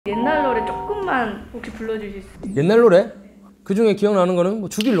옛날 노래 조금만 혹시 불러주실 수 있어요? 옛날 노래? 그 중에 기억나는 거는 뭐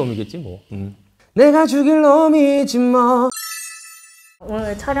죽일 놈이겠지 뭐. 내가 죽일 놈이지 뭐.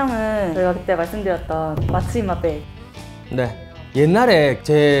 오늘 촬영은 저희가 그때 말씀드렸던 What's in my bag. 네. 옛날에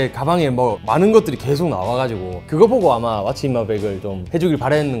제 가방에 뭐 많은 것들이 계속 나와가지고 그거 보고 아마 What's in my bag을 좀 해주길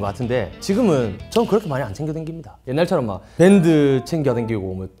바랬는 것 같은데 지금은 전 그렇게 많이 안 챙겨 댕깁니다. 옛날처럼 막 밴드 챙겨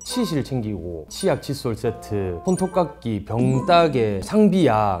댕기고 뭐 치실 챙기고 치약 칫솔 세트 손톱깎이 병따개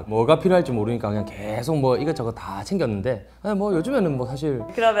상비약 뭐가 필요할지 모르니까 그냥 계속 뭐 이것저것 다 챙겼는데 뭐 요즘에는 뭐 사실.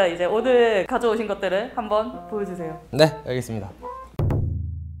 그러면 이제 오늘 가져오신 것들을 한번 보여주세요. 네, 알겠습니다.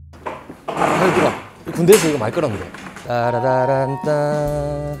 군대에서 이거 많이 끌었는데.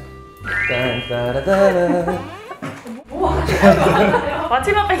 따라다란따 딴따라다란. 우와.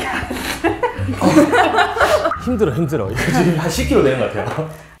 마지막 빼기 힘들어. 이거 지금 한 10kg 되는 것 같아요.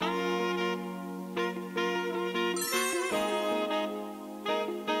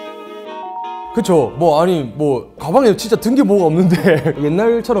 그쵸. 뭐 아니 뭐 가방에 진짜 든 게 뭐가 없는데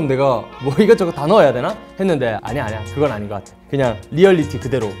옛날처럼 내가 뭐 이것저것 다 넣어야 되나? 했는데 아니야 그건 아닌 것 같아. 그냥 리얼리티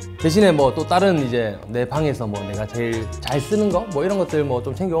그대로. 대신에 뭐 또 다른 이제 내 방에서 뭐 내가 제일 잘 쓰는 거 뭐 이런 것들 뭐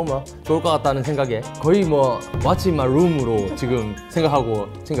좀 챙겨오면 좋을 것 같다는 생각에 거의 뭐 What's in my room으로 지금 생각하고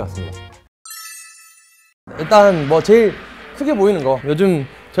챙겨왔습니다. 일단 뭐 제일 크게 보이는 거 요즘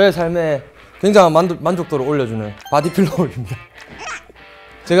저의 삶에 굉장한 만족도를 올려주는 바디필로우입니다.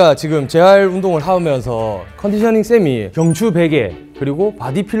 제가 지금 재활 운동을 하면서 컨디셔닝 쌤이 경추 베개 그리고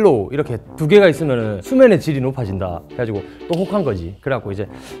바디필로우 이렇게 두 개가 있으면 수면의 질이 높아진다 해가지고 또 혹한 거지. 그래갖고 이제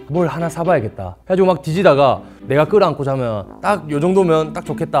뭘 하나 사봐야겠다 해가지고 막 뒤지다가 내가 끌어안고 자면 딱 요 정도면 딱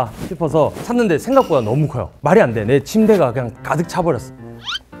좋겠다 싶어서 샀는데 생각보다 너무 커요. 말이 안 돼. 내 침대가 그냥 가득 차버렸어.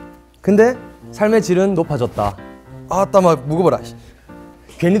 근데 삶의 질은 높아졌다. 아따 막 무거워라.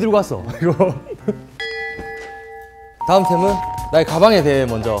 괜히 들고 왔어 이거. 다음 템은 나의 가방에 대해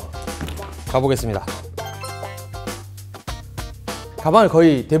먼저 가보겠습니다. 가방을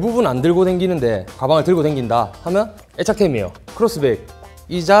거의 대부분 안 들고 다니는데 가방을 들고 다닌다 하면 애착템이에요.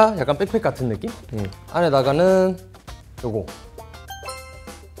 크로스백이자 약간 백팩 같은 느낌? 안에다가는 요거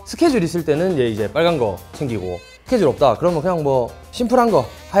스케줄 있을 때는 이제 빨간 거 챙기고 스케줄 없다 그러면 그냥 뭐 심플한 거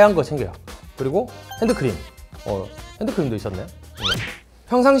하얀 거 챙겨요. 그리고 핸드크림 핸드크림도 있었네.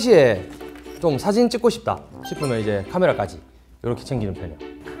 평상시에 좀 사진 찍고 싶다 싶으면 이제 카메라까지 이렇게 챙기는 편이에요.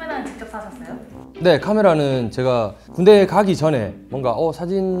 카메라는 직접 사셨어요? 네, 카메라는 제가 군대 가기 전에 뭔가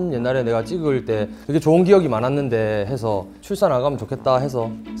사진 옛날에 내가 찍을 때 되게 좋은 기억이 많았는데 해서 출산 안 가면 좋겠다 해서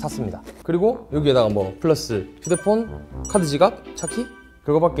샀습니다. 그리고 여기에다가 뭐 플러스 휴대폰, 카드 지갑, 차키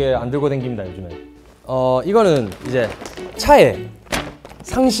그거밖에 안 들고 다닙니다 요즘에. 이거는 이제 차에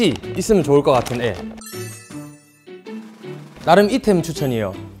상시 있으면 좋을 것 같은 애. 나름 이템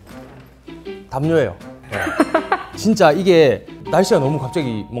추천이에요. 담요예요. 진짜 이게 날씨가 너무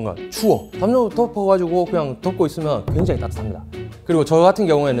갑자기 뭔가 추워. 담요 덮어가지고 그냥 덮고 있으면 굉장히 따뜻합니다. 그리고 저 같은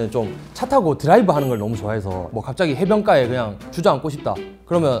경우에는 좀 차 타고 드라이브 하는 걸 너무 좋아해서 뭐 갑자기 해변가에 그냥 주저앉고 싶다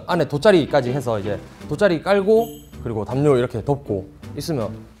그러면 안에 돗자리까지 해서 이제 돗자리 깔고 그리고 담요 이렇게 덮고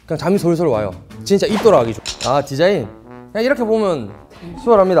있으면 그냥 잠이 솔솔 와요. 진짜 입돌아가기 좋아. 디자인 그냥 이렇게 보면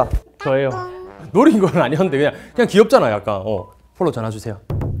수월합니다. 저예요. 노린 건 아니었는데 그냥 귀엽잖아 약간. 폴로 전화주세요.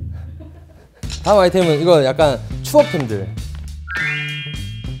 다음 아이템은 이거 약간 추억템들.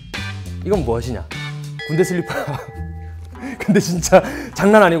 이건 무엇이냐? 군대 슬리퍼. 근데 진짜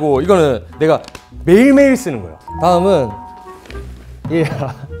장난 아니고 이거는 내가 매일매일 쓰는 거예요. 다음은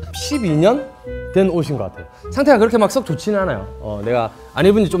 12년 된 옷인 것 같아요. 상태가 그렇게 막 썩 좋지는 않아요. 내가 안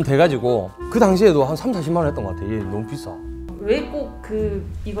입은 지 좀 돼가지고 그 당시에도 한 30~40만 원 했던 것 같아. 얘 너무 비싸. 왜 꼭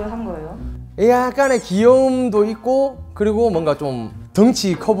이걸 산 거예요? 약간의 귀여움도 있고 그리고 뭔가 좀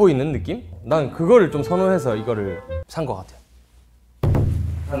덩치 커 보이는 느낌? 난 그거를 좀 선호해서 이거를 산 것 같아요.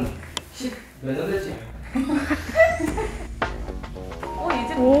 한 10 몇 년 됐지?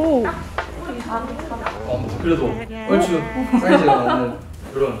 이제 오. 그래도 얼추 사이즈가 맞는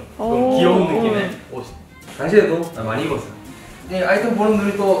그런 좀 귀여운 느낌의 옷. 당시에도 많이 입었어. 이 아이템 보는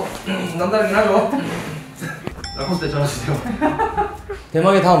눈이 또 남다르긴 하죠. 라코스테 전화주세요.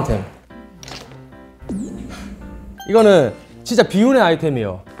 대망의 다음 템. 이거는 진짜 비운의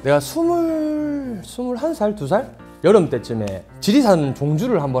아이템이에요. 내가 21살, 2살? 여름 때쯤에 지리산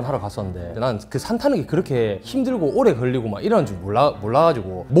종주를 한번 하러 갔었는데 난 그 산 타는 게 그렇게 힘들고 오래 걸리고 막 이러는 줄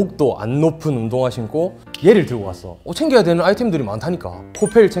몰라가지고 목도 안 높은 운동화 신고 얘를 들고 갔어. 챙겨야 되는 아이템들이 많다니까.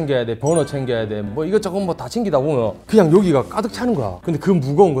 코펠 챙겨야 돼, 버너 챙겨야 돼, 뭐 이것저것 뭐 다 챙기다 보면 그냥 여기가 가득 차는 거야. 근데 그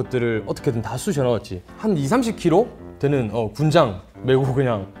무거운 것들을 어떻게든 다 쑤셔 넣었지. 한 20~30kg 되는 군장 메고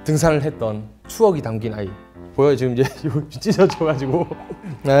그냥 등산을 했던 추억이 담긴 아이. 보여 지금 이제 찢어져가지고.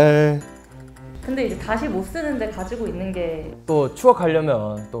 근데 이제 다시 못 쓰는데 가지고 있는 게 또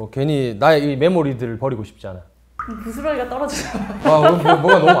추억하려면 또 괜히 나의 이 메모리들을 버리고 싶지 않아. 부스러기가 떨어지죠.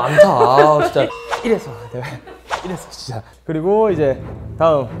 뭐가 너무 많다. 진짜 이래서 내가 이래서 진짜. 그리고 이제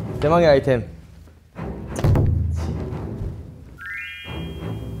다음 대망의 아이템.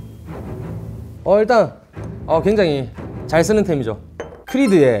 일단 굉장히 잘 쓰는 템이죠.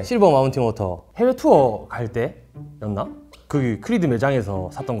 크리드의 실버 마운틴 워터. 해외 투어 갈 때였나? 그 크리드 매장에서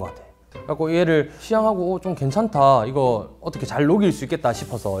샀던 것 같아. 그래갖고 얘를 시향하고 좀 괜찮다, 이거 어떻게 잘 녹일 수 있겠다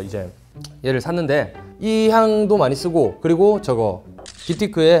싶어서 이제 얘를 샀는데, 이 향도 많이 쓰고, 그리고 저거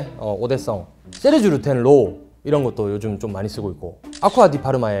비티크의 오데성 세르주르텐 로우 이런 것도 요즘 좀 많이 쓰고 있고, 아쿠아 디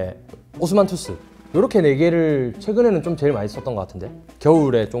파르마의 오스만투스, 요렇게 4개를 최근에는 좀 제일 많이 썼던 것 같은데,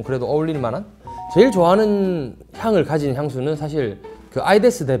 겨울에 좀 그래도 어울릴 만한? 제일 좋아하는 향을 가진 향수는 사실 그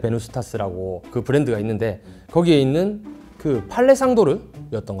아이데스 데 베누스타스라고 그 브랜드가 있는데, 거기에 있는 그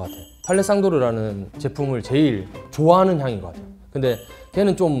팔레상도르였던 것 같아요. 팔레상도르라는 제품을 제일 좋아하는 향인 것 같아요. 근데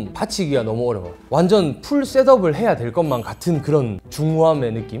걔는 좀 받치기가 너무 어려워. 완전 풀 셋업을 해야 될 것만 같은 그런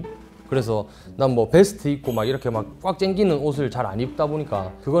중후함의 느낌? 그래서 난 뭐 베스트 입고 막 이렇게 막 꽉 쟁기는 옷을 잘 안 입다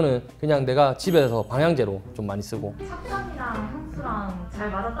보니까, 그거는 그냥 내가 집에서 방향제로 좀 많이 쓰고. 착감이랑 향수랑 잘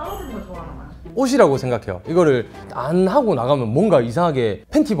맞아 떨어지는 걸 좋아하나 봐요. 옷이라고 생각해요. 이거를 안 하고 나가면 뭔가 이상하게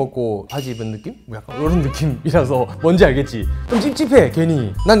팬티 벗고 바지 입은 느낌? 뭐 약간 이런 느낌이라서 뭔지 알겠지? 좀 찝찝해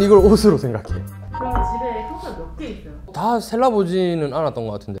괜히. 난 이걸 옷으로 생각해. 그럼 집에 향수 몇 개 있어요? 다 셀라보지는 않았던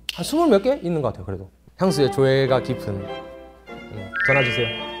것 같은데 한 20 몇 개 있는 것 같아요. 그래도 향수의 조예가 깊은. 전화 주세요.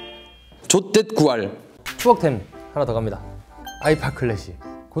 좆댓 구알. 추억템 하나 더 갑니다. 아이팟 클래식.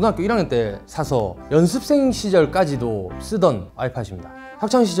 고등학교 1학년 때 사서 연습생 시절까지도 쓰던 아이팟입니다.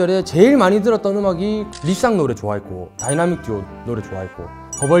 학창 시절에 제일 많이 들었던 음악이 리쌍 노래 좋아했고, 다이나믹 듀오 노래 좋아했고,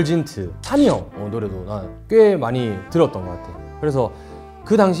 버벌진트, 찬이 형 노래도 난 꽤 많이 들었던 것 같아. 그래서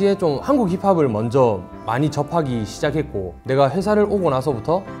그 당시에 좀 한국 힙합을 먼저 많이 접하기 시작했고, 내가 회사를 오고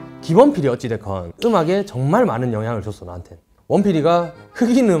나서부터 김원필이 어찌됐건 음악에 정말 많은 영향을 줬어 나한테. 원필이가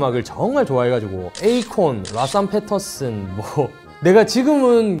흑인 음악을 정말 좋아해가지고 에이콘, 라산 패터슨, 뭐 내가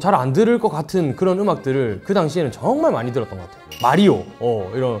지금은 잘 안 들을 것 같은 그런 음악들을 그 당시에는 정말 많이 들었던 것 같아. 마리오,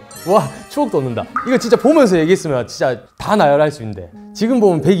 이런. 와, 추억 돋는다. 이거 진짜 보면서 얘기했으면 진짜 다 나열할 수 있는데, 지금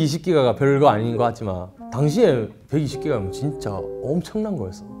보면 120기가가 별거 아닌 것 같지만 당시에 120기가면 진짜 엄청난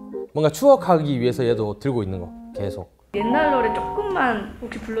거였어. 뭔가 추억하기 위해서 얘도 들고 있는 거 계속. 옛날 노래 조금만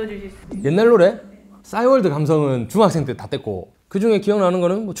혹시 불러주실 수 있어요? 옛날 노래? 싸이월드 감성은 중학생 때 다 뗐고, 그 중에 기억나는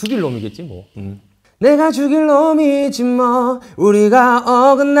거는 뭐 죽일 놈이겠지 뭐. 내가 죽일 놈이지 뭐,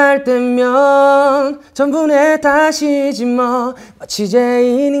 우리가 어긋날 때면 전부 내 탓이지 뭐, 마치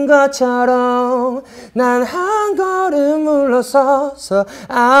죄인인 것처럼 난 한 걸음 물러서서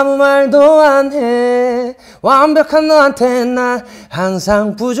아무 말도 안 해. 완벽한 너한테 난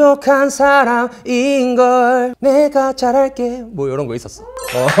항상 부족한 사람인걸. 내가 잘할게, 뭐 이런 거 있었어.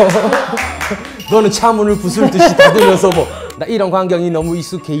 너는 차문을 부술 듯이 닫으면서 뭐 나 이런 광경이 너무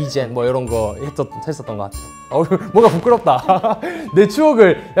익숙해 이젠, 뭐 이런 거 했었던 것 같아. 뭔가 부끄럽다. 내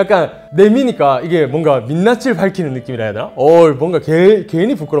추억을 약간 내미니까 이게 뭔가 민낯을 밝히는 느낌이라 해야 되나? 뭔가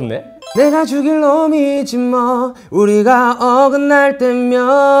괜히 부끄럽네. 내가 죽일 놈이지 뭐, 우리가 어긋날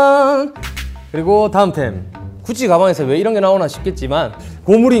때면. 그리고 다음 템. 구찌 가방에서 왜 이런 게 나오나 싶겠지만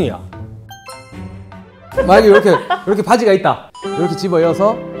고무링이야. 만약에 이렇게 바지가 있다, 이렇게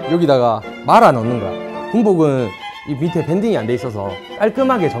집어여서 여기다가 말아 넣는 거야. 군복은 이 밑에 밴딩이 안 돼 있어서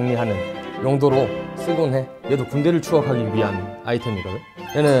깔끔하게 정리하는 용도로 쓰곤 해. 얘도 군대를 추억하기 위한 아이템이거든.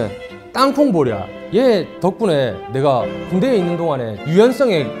 얘는 땅콩볼이야. 얘 덕분에 내가 군대에 있는 동안에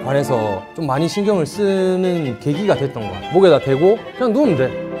유연성에 관해서 좀 많이 신경을 쓰는 계기가 됐던 거야. 목에다 대고 그냥 누우면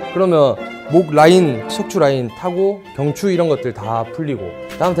돼. 그러면 목 라인, 척추 라인 타고 경추 이런 것들 다 풀리고.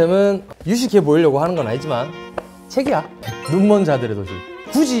 다음 템은 유식해 보이려고 하는 건 아니지만 책이야. 눈먼 자들의 도시.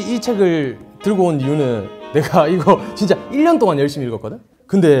 굳이 이 책을 들고 온 이유는 내가 이거 진짜 1년 동안 열심히 읽었거든?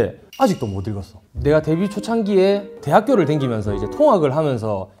 근데 아직도 못 읽었어. 내가 데뷔 초창기에 대학교를 다니면서 이제 통학을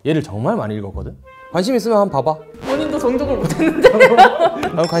하면서 얘를 정말 많이 읽었거든? 관심 있으면 한번 봐봐. 본인도 정독을 못했는데.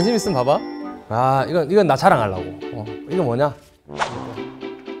 관심 있으면 봐봐. 이건 나 자랑하려고. 이거 뭐냐?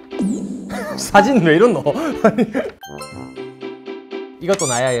 사진 왜 이런 너? 이것도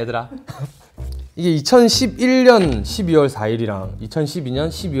나야 얘들아. 이게 2011년 12월 4일이랑 2012년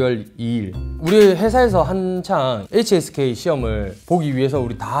 12월 2일 우리 회사에서 한창 HSK 시험을 보기 위해서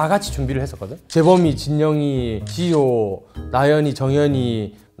우리 다 같이 준비를 했었거든. 재범이, 진영이, 지효, 나연이,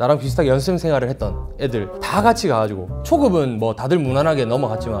 정연이, 나랑 비슷하게 연습생 생활을 했던 애들 다 같이 가가지고, 초급은 뭐 다들 무난하게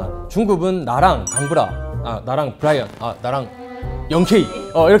넘어갔지만 중급은 나랑 강브라, 나랑 브라이언, 나랑 영케이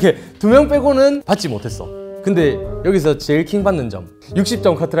이렇게 2명 빼고는 받지 못했어. 근데 여기서 제일 킹 받는 점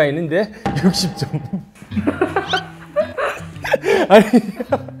 60점 커트라인인데 60점 아니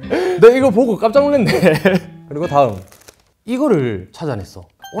나 이거 보고 깜짝 놀랐네. 그리고 다음 이거를 찾아냈어.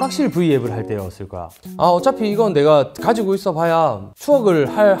 오락실 V앱을 할 때였을 거야. 아 어차피 이건 내가 가지고 있어 봐야 추억을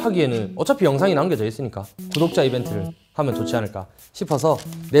하기에는 어차피 영상이 남겨져 있으니까 구독자 이벤트를 하면 좋지 않을까 싶어서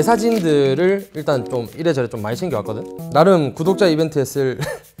내 사진들을 일단 좀 이래저래 좀 많이 챙겨왔거든. 나름 구독자 이벤트에 쓸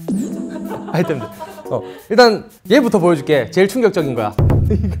아이템들. 일단 얘부터 보여줄게. 제일 충격적인 거야.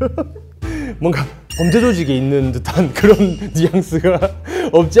 이거 뭔가 범죄 조직에 있는 듯한 그런 뉘앙스가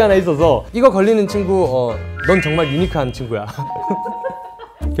없지 않아 있어서 이거 걸리는 친구 넌 정말 유니크한 친구야.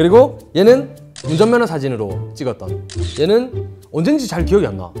 그리고 얘는 운전면허 사진으로 찍었던, 얘는 언젠지 잘 기억이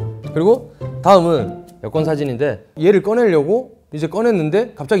안 나. 그리고 다음은 여권 사진인데 얘를 꺼내려고 이제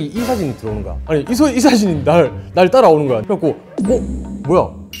꺼냈는데 갑자기 이 사진이 들어오는 거야. 아니 이 사진이 날 따라오는 거야. 그래갖고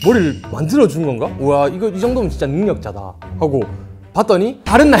뭐야 머리를 만들어준 건가? 우와 이거 이 정도면 진짜 능력자다 하고 봤더니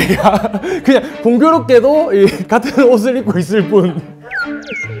다른 나이야. 그냥 공교롭게도 같은 옷을 입고 있을 뿐.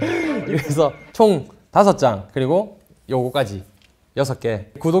 그래서 총 5장 그리고 요거까지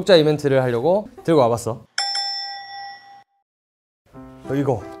 6개 구독자 이벤트를 하려고 들고 와봤어.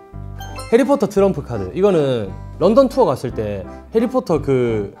 이거 해리포터 트럼프 카드. 이거는 런던 투어 갔을 때 해리포터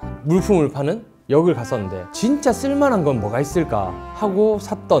그 물품을 파는 역을 갔었는데 진짜 쓸만한 건 뭐가 있을까 하고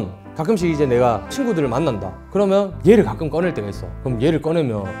샀던, 가끔씩 이제 내가 친구들을 만난다 그러면 얘를 가끔 꺼낼 때가 있어. 그럼 얘를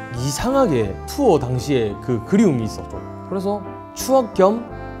꺼내면 이상하게 투어 당시에 그 그리움이 있어 좀. 그래서 추억 겸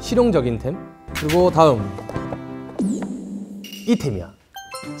실용적인 템. 그리고 다음 이 템이야.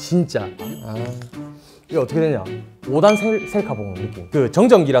 진짜 이게 어떻게 되냐, 5단 셀카봉 느낌. 그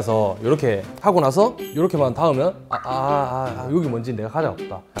정전기라서 이렇게 하고 나서 이렇게만 닿으면 여기 뭔지 내가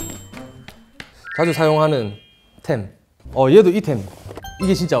가져왔다. 자주 사용하는 템. 얘도 이 템.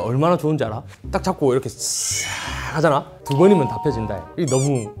 이게 진짜 얼마나 좋은지 알아? 딱 잡고 이렇게 싹 하잖아? 2번이면 다 펴진다. 이게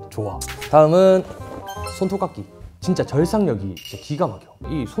너무 좋아. 다음은 손톱깎이. 진짜 절삭력이 진짜 기가 막혀.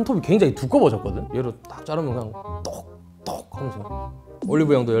 이 손톱이 굉장히 두꺼워졌거든? 얘로 딱 자르면 그냥 똑똑 하면서.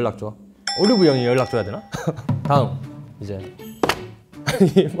 올리브영도 연락 줘. 올리브영이 연락 줘야 되나? 다음 이제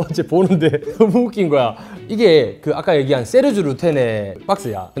아니 어제 보는데 너무 웃긴 거야. 이게 그 아까 얘기한 세르주 루텐의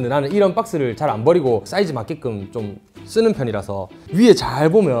박스야. 근데 나는 이런 박스를 잘 안 버리고 사이즈 맞게끔 좀 쓰는 편이라서 위에 잘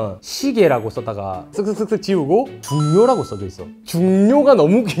보면 시계라고 썼다가 쓱쓱쓱쓱 지우고 중료라고 써져 있어. 중료가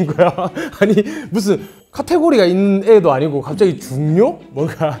너무 웃긴 거야. 아니 무슨 카테고리가 있는 애도 아니고 갑자기 중료?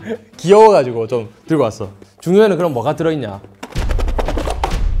 뭔가 귀여워가지고 좀 들고 왔어. 중료에는 그럼 뭐가 들어있냐?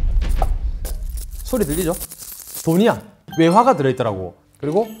 소리 들리죠? 돈이야. 외화가 들어있더라고.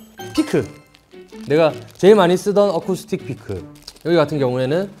 그리고 피크. 내가 제일 많이 쓰던 어쿠스틱 피크. 여기 같은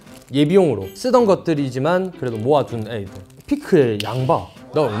경우에는 예비용으로 쓰던 것들이지만 그래도 모아둔 애들. 피크의 양봐.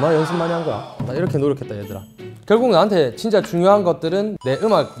 나 얼마나 연습 많이 한 거야. 나 이렇게 노력했다 얘들아. 결국 나한테 진짜 중요한 것들은 내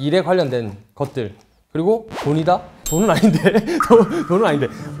음악 일에 관련된 것들. 그리고 돈이다? 돈은 아닌데. 돈은 아닌데.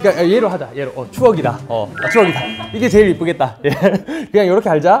 그러니까 얘로 하자. 얘로. 추억이다. 추억이다. 이게 제일 이쁘겠다. 그냥 이렇게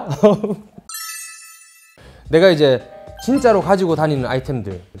알자. 내가 이제 진짜로 가지고 다니는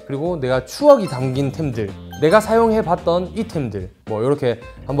아이템들, 그리고 내가 추억이 담긴 템들, 내가 사용해봤던 이 템들, 뭐 이렇게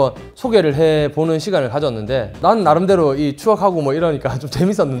한번 소개를 해보는 시간을 가졌는데 난 나름대로 이 추억하고 뭐 이러니까 좀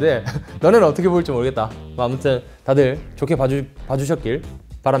재밌었는데 너네는 어떻게 볼지 모르겠다. 뭐 아무튼 다들 좋게 봐주셨길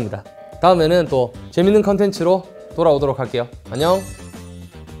바랍니다. 다음에는 또 재밌는 컨텐츠로 돌아오도록 할게요. 안녕.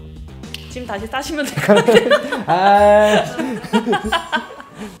 지금 다시 싸시면 될 것 같아요.